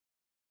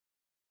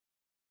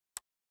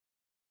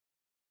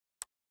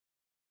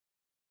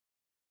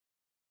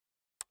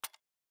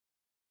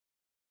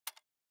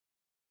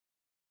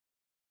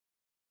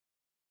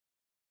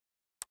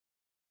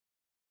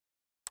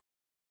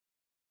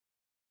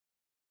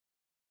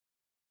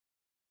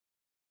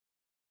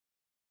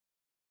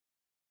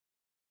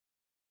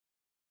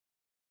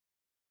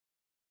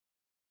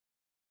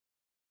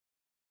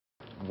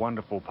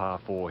wonderful par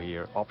 4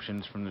 here.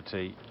 Options from the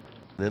tee.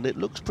 And it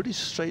looks pretty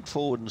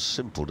straightforward and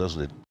simple,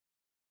 doesn't it?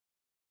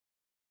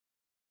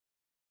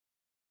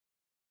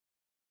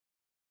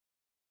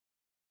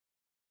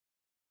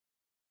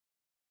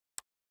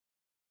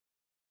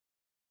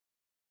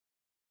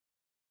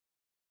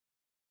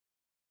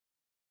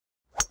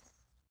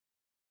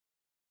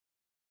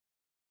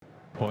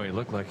 Boy, it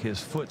looked like his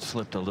foot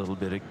slipped a little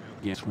bit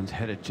against one's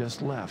head. It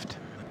just left.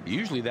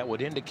 Usually that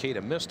would indicate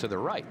a miss to the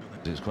right.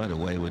 It's quite a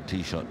wayward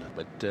tee shot.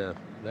 But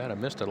that a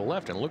miss to the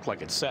left, and it looked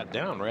like it sat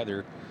down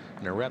rather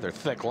in a rather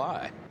thick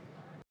lie.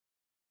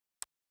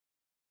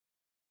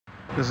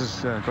 This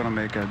is going to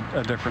make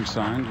a different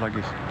sound, like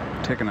he's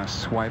taking a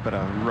swipe at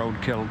a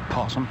roadkill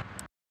possum.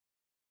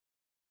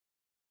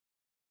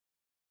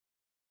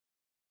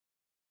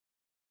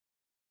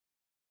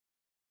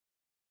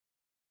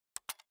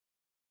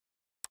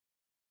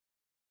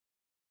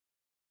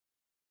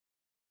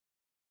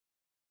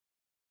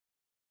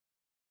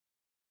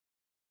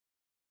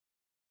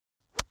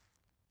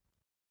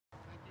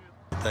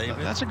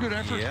 David. That's a good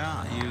effort.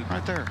 Yeah,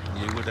 right there.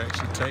 You would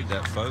actually take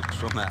that, folks,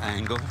 from that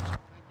angle.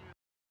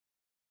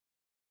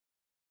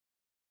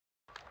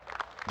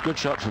 Good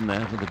shot from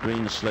there with the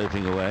green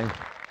sloping away.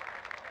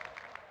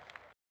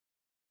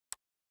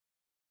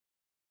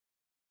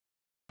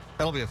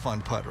 That'll be a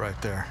fun putt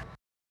right there.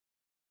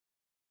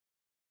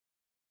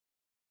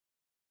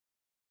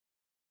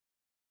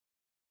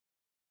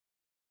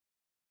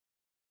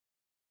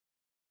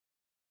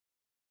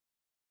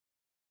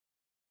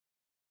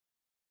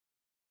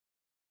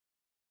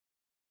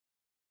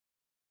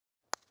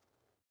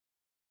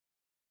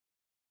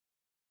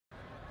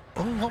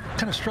 Oh, what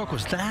kind of stroke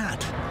was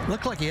that?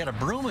 Looked like he had a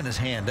broom in his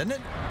hand, didn't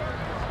it?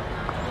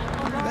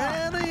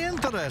 Very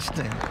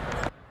interesting.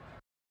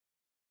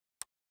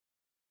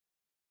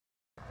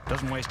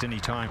 Doesn't waste any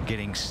time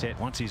getting set.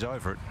 Once he's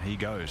over it, he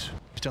goes.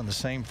 He's done the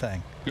same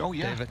thing. Oh,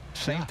 yeah. David,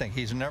 same thing.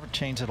 He's never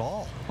changed at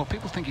all. Well,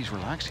 people think he's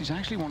relaxed. He's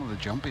actually one of the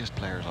jumpiest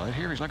players out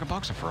here. He's like a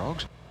box of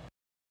frogs.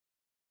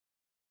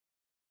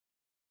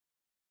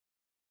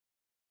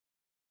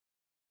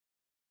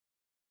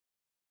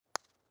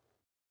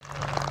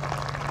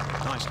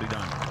 Nicely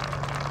done.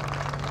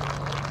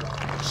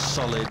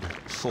 Solid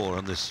 4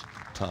 on this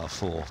par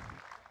 4.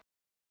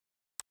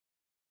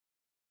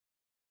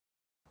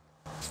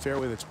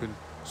 Fairway that's been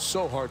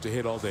so hard to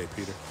hit all day,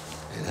 Peter.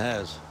 It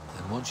has.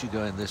 And once you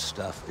go in this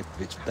stuff, if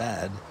it's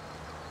bad,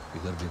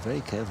 you've got to be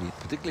very careful,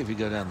 particularly if you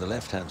go down the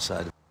left-hand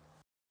side.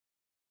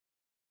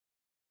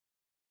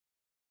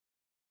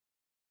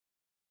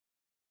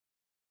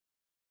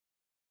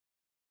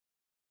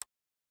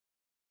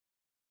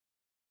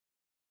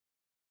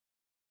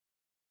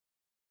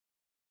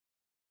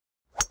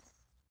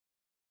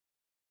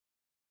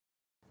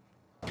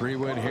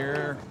 Three-wood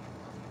here.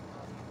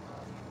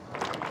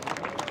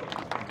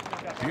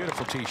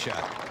 Beautiful tee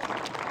shot.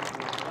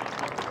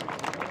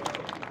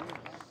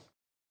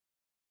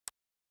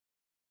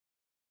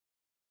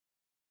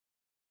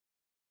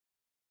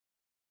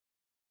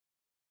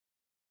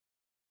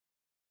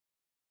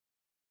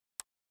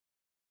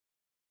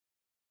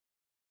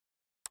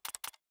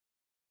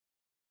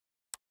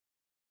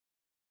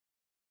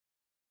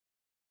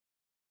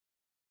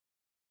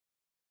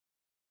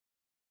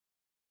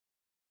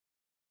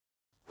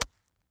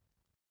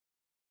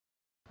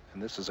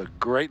 And this is a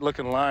great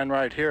looking line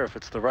right here if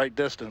it's the right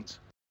distance.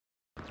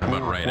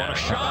 But right at What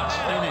a shot.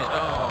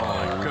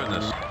 Oh, my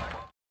goodness.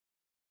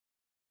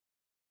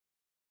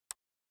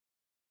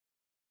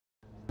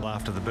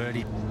 After the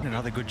birdie,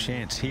 another good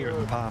chance here at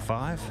the par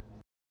 5.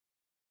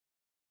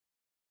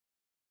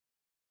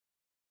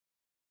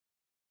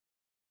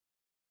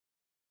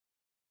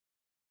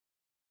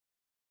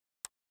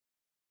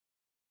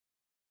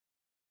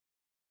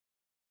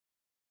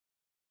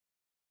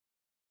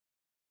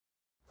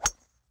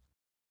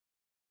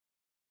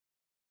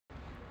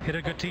 Hit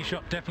a good tee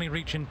shot, definitely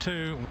reaching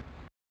 2.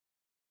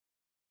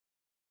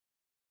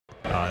 Oh,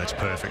 that's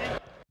perfect.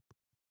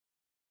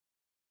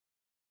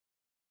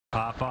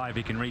 Par 5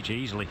 he can reach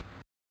easily.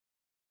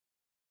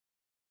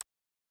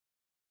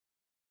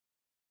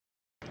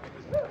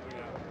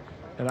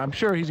 And I'm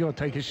sure he's going to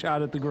take a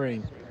shot at the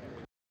green.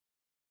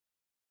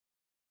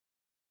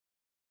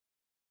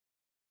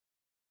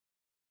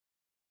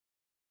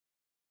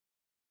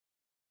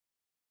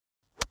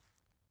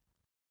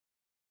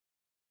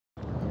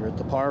 We're at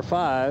the par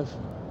 5.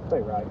 Stay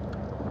right.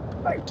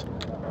 Right.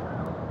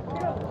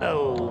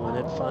 Oh, and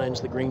it finds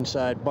the green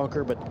side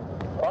bunker, but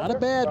not a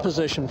bad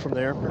position from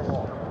there.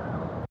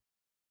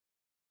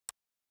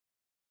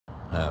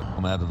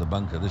 Come out of the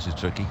bunker. This is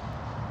tricky.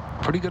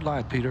 Pretty good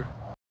lie, Peter.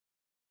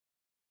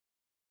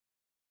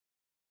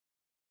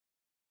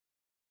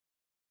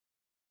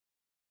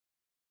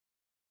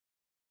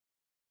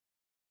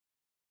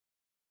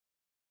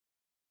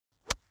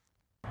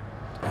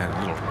 And a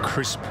little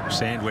crisp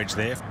sand wedge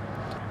there.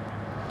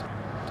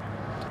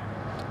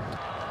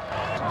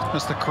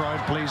 That's the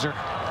crowd pleaser.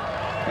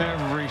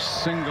 Every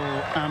single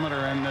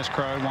amateur in this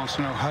crowd wants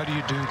to know, how do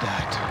you do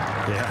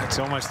that? Yeah, it's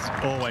almost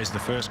always the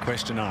first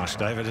question asked,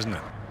 David, isn't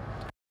it?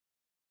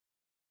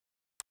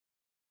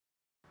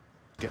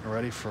 getting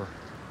ready for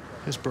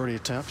his birdie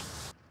attempt.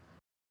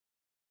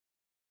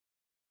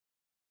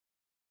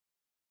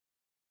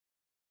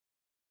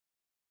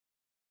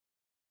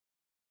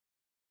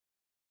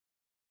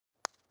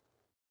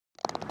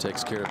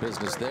 Takes care of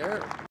business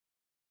there.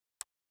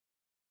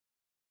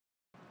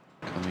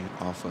 Coming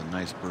off a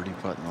nice birdie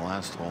putt in the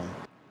last hole.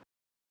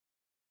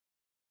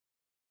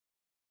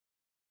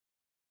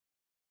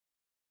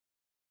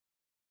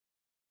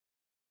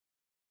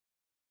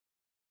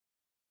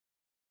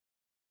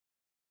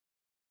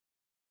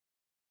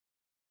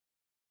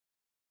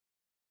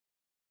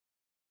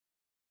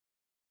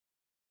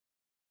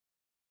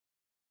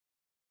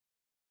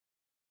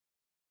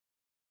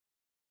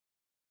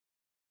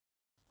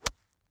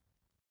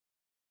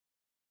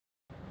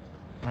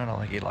 I don't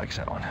think he likes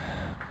that one.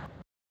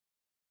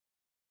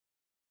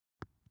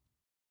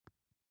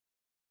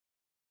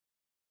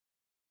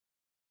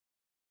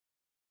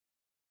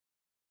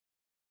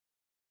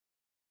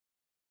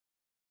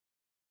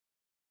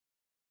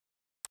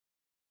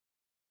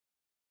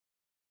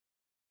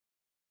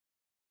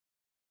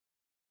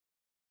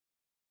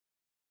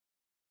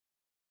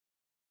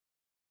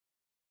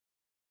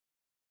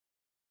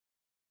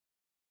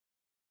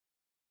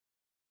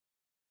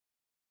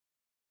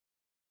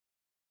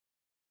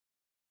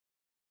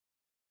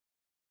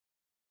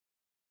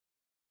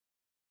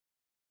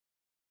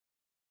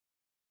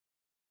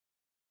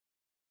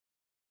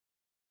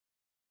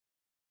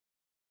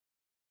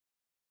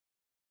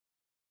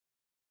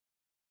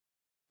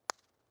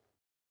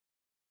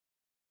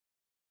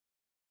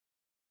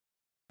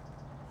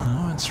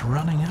 Oh, it's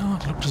running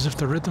out. Looked as if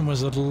the rhythm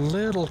was a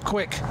little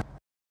quick.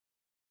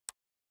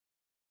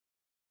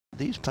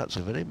 These putts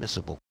are very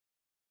missable.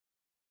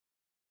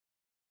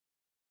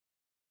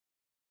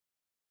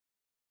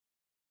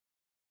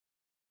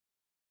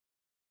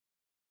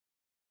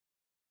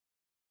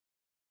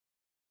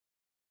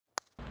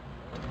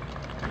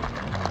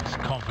 Nice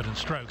confident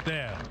stroke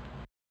there.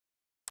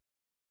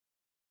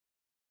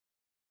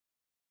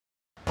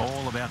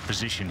 All about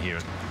position here.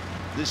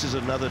 This is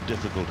another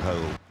difficult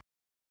hole.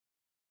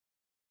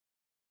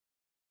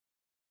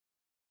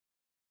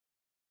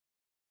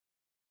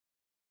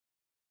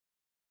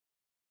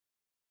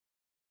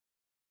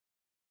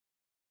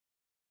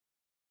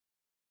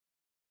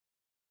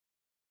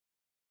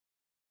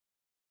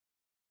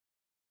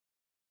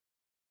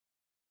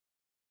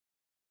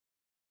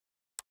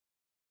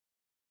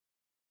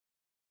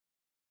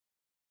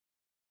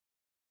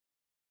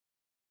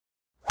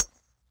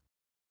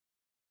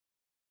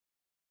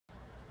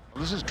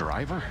 This is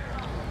driver.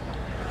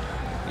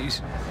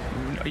 He's,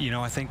 you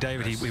know, I think,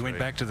 David, he went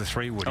back to the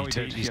 3-wood. Oh,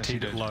 He's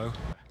teed it low.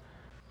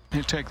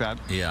 He'll take that.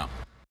 Yeah.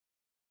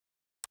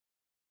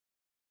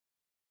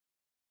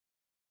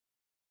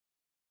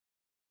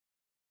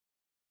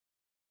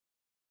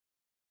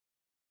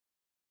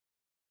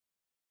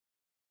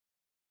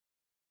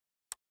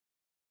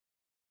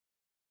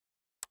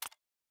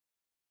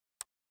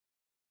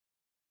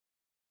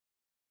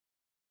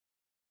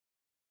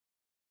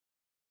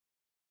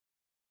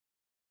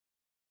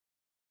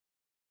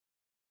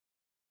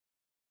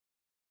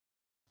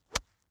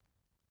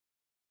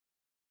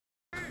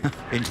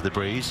 Into the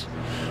breeze.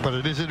 But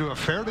it is into a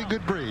fairly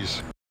good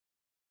breeze.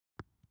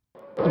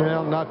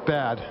 Well, not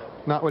bad.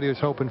 Not what he was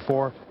hoping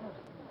for.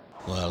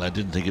 Well, I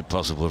didn't think it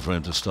possible for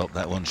him to stop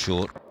that one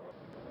short.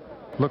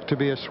 Looked to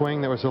be a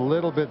swing that was a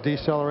little bit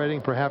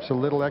decelerating, perhaps a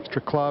little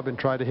extra club, and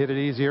tried to hit it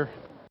easier.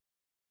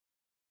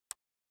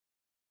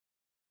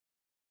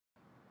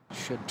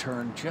 Should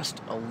turn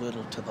just a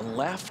little to the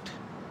left.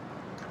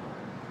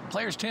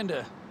 Players tend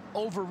to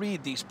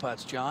overread these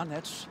putts, John.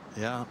 That's...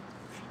 Yeah.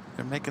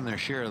 They're making their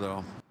share,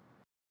 though.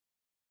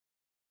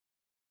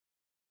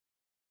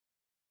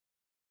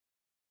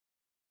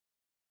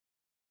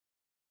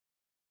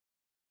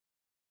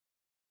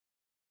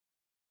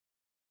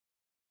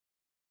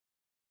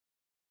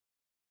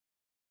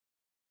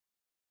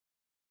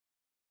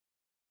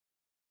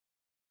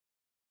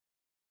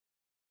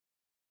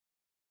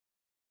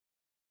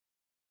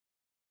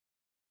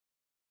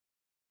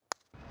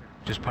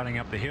 Just putting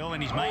up the hill,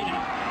 and he's made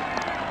it.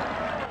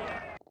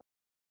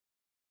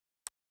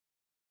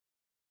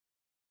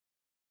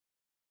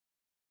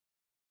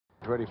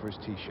 Ready for his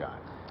tee shot.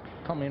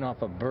 Coming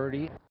off a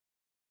birdie.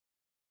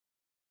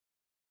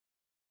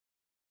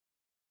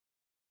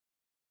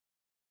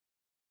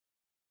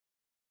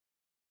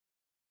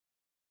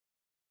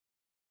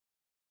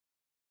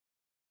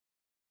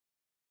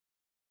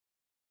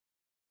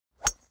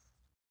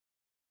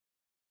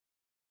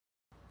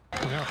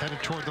 Now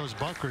headed toward those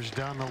bunkers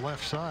down the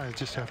left side.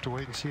 Just have to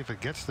wait and see if it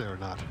gets there or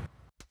not.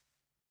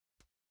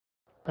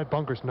 That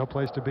bunker's no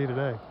place to be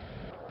today.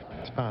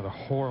 It's found a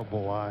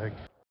horrible lie.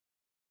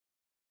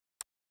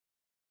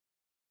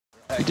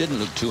 He didn't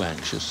look too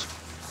anxious,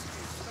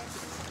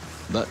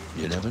 but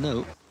you never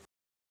know.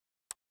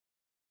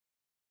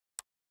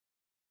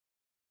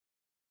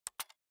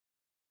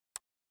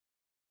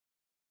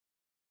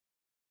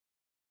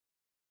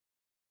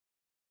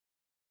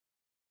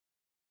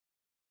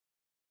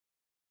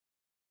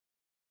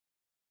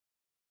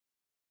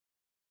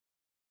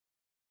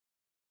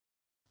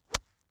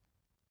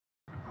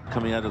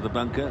 coming out of the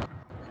bunker,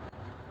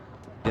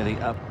 getting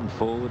up and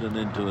forward and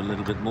into a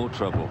little bit more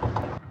trouble.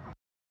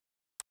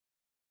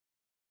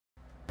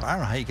 I don't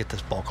know how you get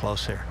this ball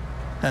close here.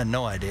 I had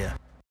no idea.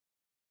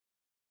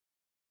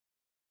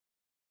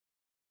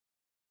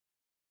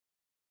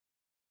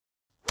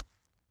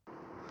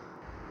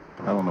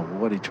 I don't know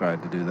what he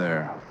tried to do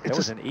there. It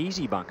was an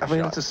easy bunker shot. I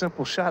mean, it's a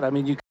simple shot. I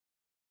mean, you.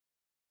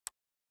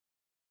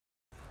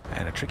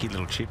 And a tricky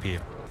little chip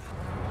here.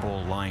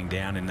 Ball lying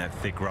down in that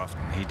thick rough.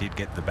 He did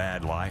get the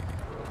bad lie.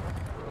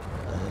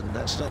 And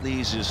that's not the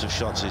easiest of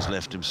shots he's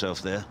left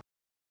himself there.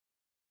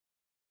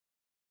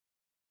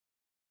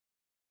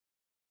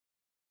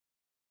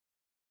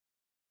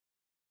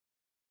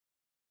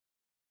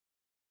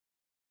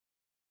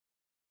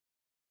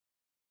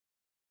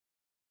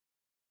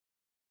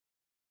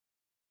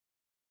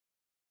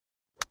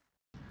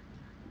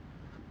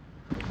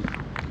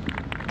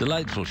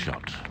 Delightful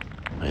shot.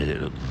 Made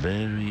it look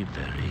very,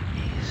 very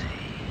easy.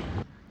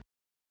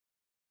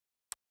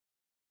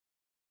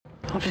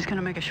 If he's going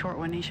to make a short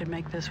one, he should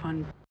make this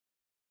one.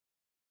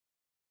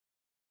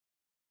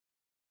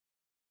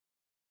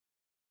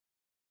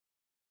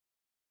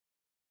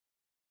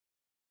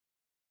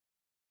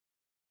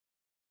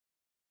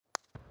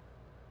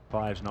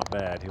 Five's not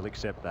bad. He'll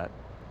accept that.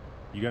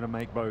 You're going to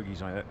make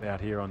bogeys out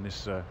here on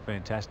this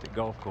fantastic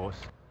golf course.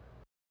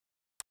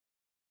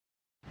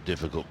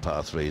 Difficult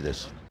par 3,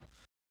 this.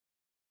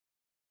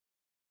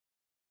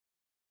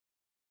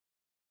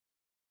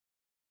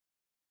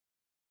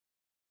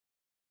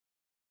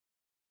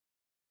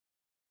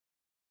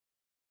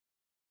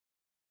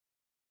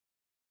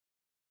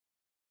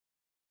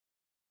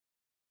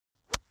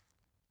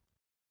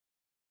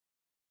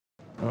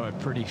 Oh, a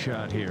pretty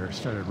shot here.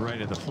 Started right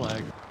at the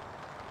flag.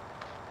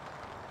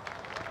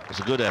 It's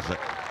a good effort.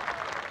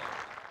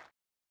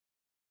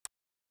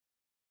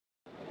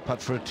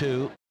 Putt for a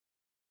 2.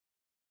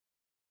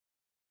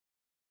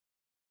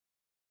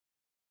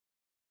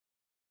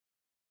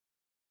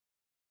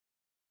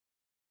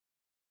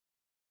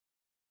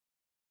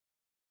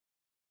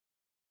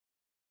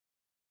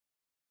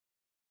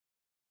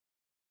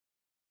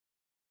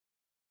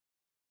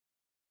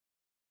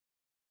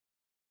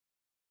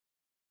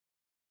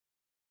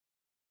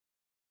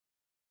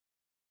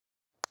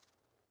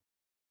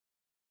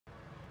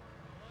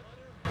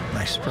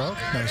 Nice stroke.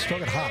 Nice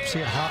stroke. It hopped. See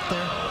it hop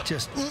there?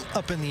 Just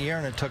up in the air,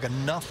 and it took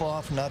enough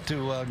off not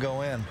to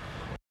go in.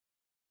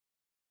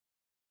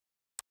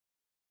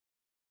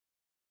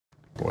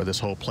 Boy, this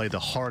hole played the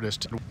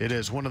hardest. It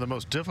is one of the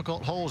most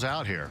difficult holes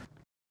out here.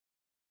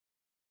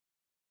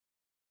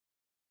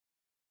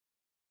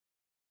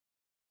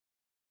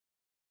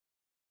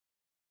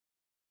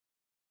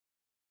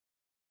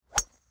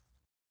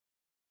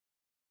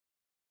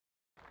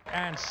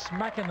 And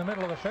smack in the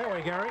middle of the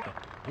fairway, Gary.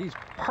 He's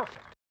perfect.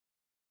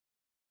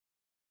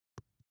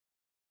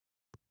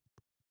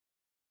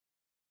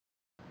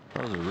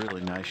 That was a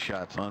really nice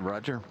shot, huh,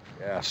 Roger?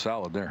 Yeah,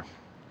 solid there.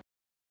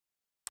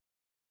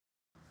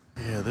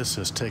 Yeah, this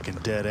is taking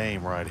dead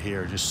aim right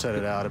here. Just set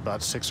it out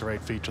about 6 or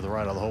 8 feet to the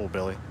right of the hole,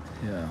 Billy.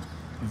 Yeah,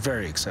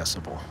 very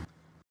accessible.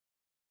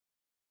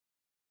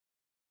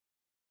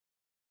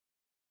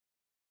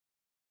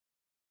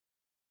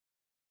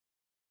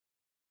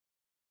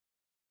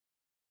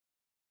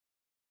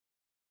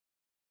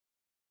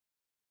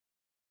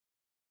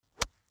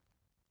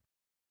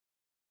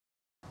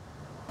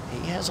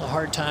 He has a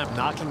hard time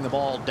knocking the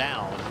ball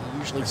down. He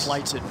usually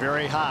flights it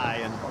very high,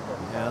 and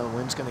the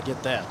wind's going to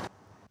get that.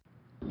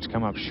 It's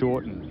come up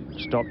short and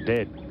stopped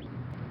dead.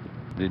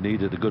 He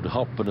needed a good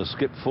hop and a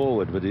skip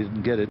forward, but he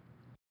didn't get it.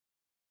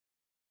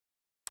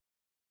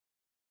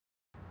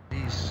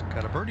 He's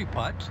got a birdie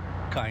putt,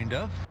 kind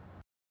of.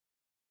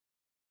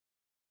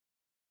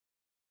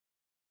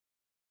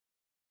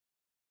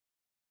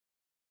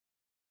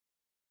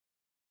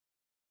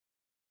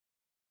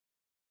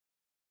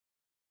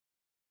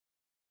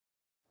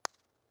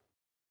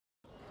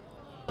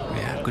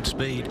 Yeah, good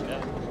speed.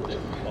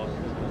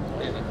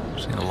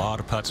 Seen a lot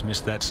of putts miss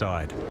that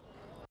side.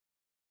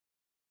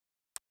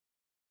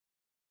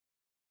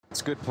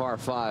 It's good par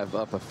 5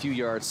 up a few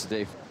yards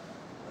today.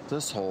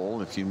 This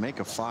hole, if you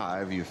make a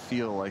 5, you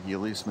feel like you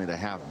at least made a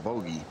half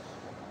bogey.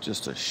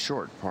 Just a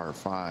short par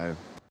 5.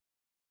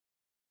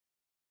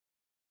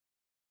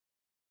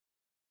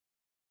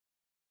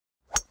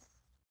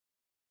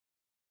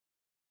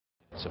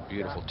 It's a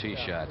beautiful tee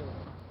shot.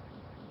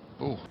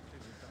 Oh,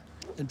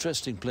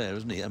 interesting player,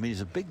 isn't he? I mean,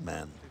 he's a big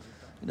man.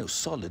 You know,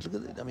 solid.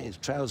 Look at it. I mean, his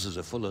trousers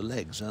are full of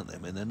legs, aren't they? I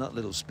mean, they're not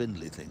little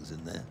spindly things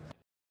in there.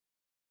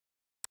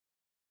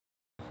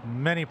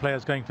 Many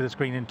players going for this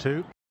green in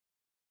 2.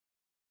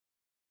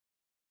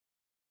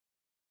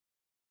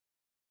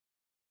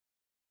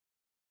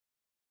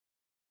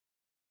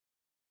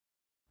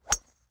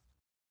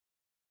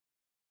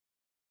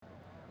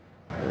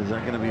 Is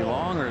that going to be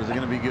long, or is it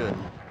going to be good?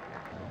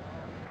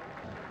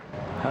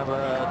 How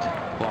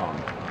about long?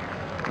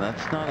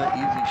 That's not an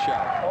easy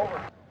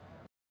shot.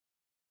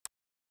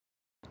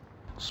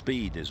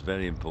 Speed is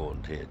very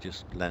important here,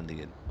 just landing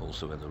it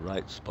also in the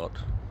right spot.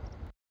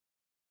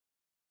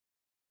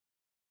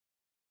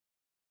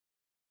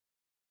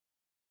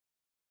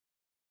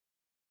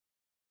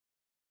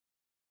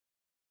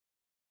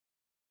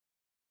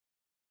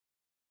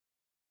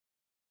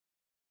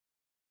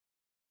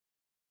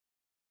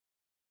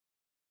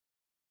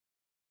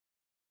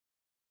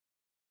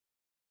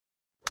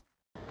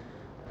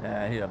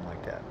 Nah, he doesn't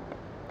like that.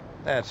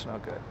 That's no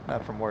good.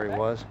 Not from where he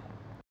was.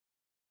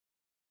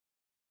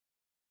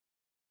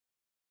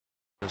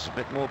 There's a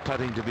bit more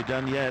putting to be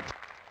done yet.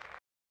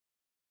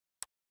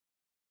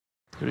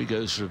 Here he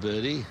goes for a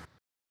birdie.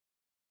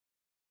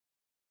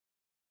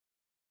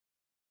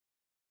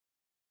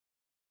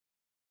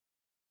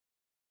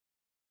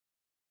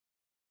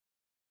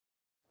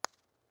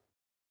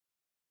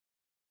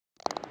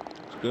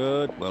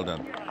 Good, well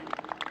done.